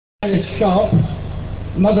Janice Sharp,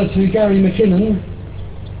 mother to Garry McKinnon.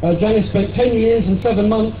 Janice spent 10 years and 7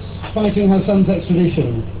 months fighting her son's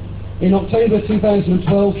extradition. In October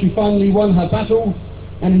 2012 she finally won her battle,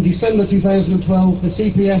 and in December 2012 the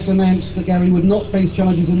CPS announced that Garry would not face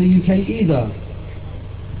charges in the UK either.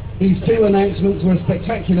 These two announcements were a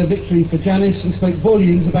spectacular victory for Janice and spoke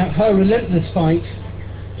volumes about her relentless fight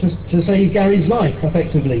to save Garry's life,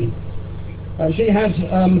 effectively. She had,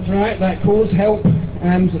 throughout that cause, help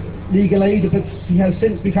and legal aid, but she has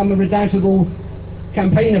since become a redoubtable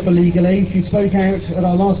campaigner for legal aid. She spoke out at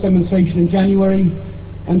our last demonstration in January,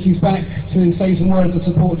 and she's back to say some words of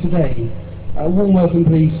support today. A warm welcome,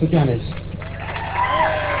 please, for Janice.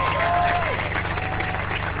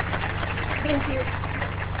 Thank you.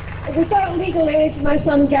 Without legal aid, my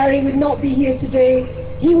son Garry would not be here today.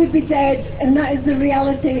 He would be dead, and that is the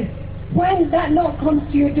reality. When that knock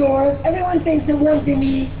comes to your door, everyone thinks it won't be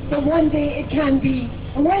me, but one day it can be.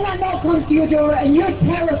 And when that knock comes to your door and you're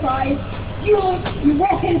terrified, you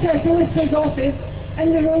walk into a solicitor's office,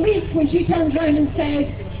 and the relief when she turns around and says,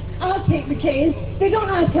 "I'll take the case," they don't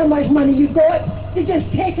ask how much money you've got, they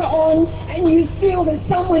just take it on, and you feel that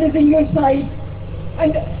someone is on your side.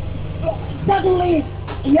 And suddenly,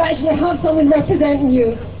 you actually have someone representing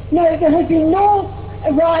you. Now, there has been no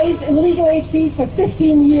rise in legal aid fees for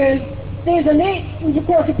 15 years. There's an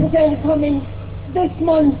 8.25% coming this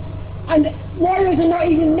month, and lawyers are not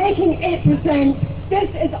even making 8%. This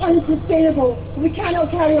is unsustainable. We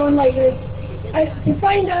cannot carry on like this. To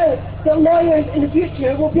find out that lawyers in the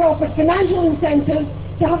future will be offered financial incentives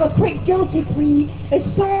to have a quick guilty plea is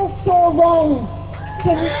so wrong.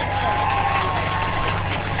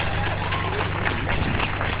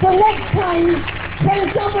 So next time,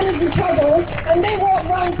 when someone is in trouble and they walk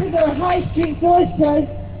round to their high street solicitors,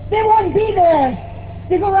 they won't be there.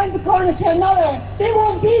 They go round the corner to another, they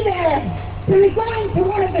won't be there. So we go into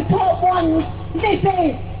one of the top ones, and they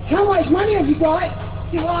say, "How much money have you got?"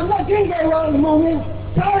 You say, "Well, I'm not doing very well at the moment.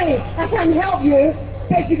 Sorry, I can't help you."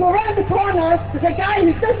 But if you go round the corner, there's a guy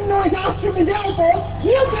who doesn't know his ass from his elbow,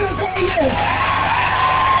 he'll do it for you.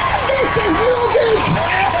 This is no good.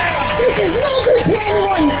 This is no good to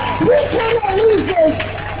anyone. We cannot lose this.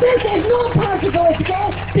 This is not political,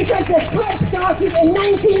 because the threat started in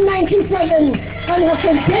 1997 and has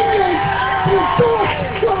continued through both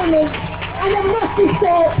governments, and it must be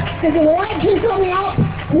stopped. There's an election coming up.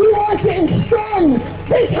 We want it in stone.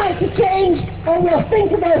 This has to change, or we'll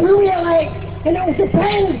think about who we elect, and it will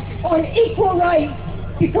depend on equal rights,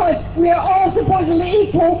 because we are all supposedly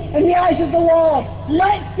equal in the eyes of the law.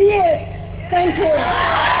 Let's see it. Thank you.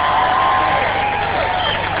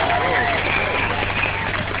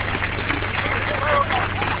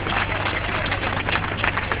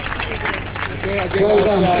 Well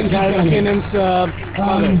done. Gary McKinnon's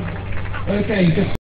Okay, just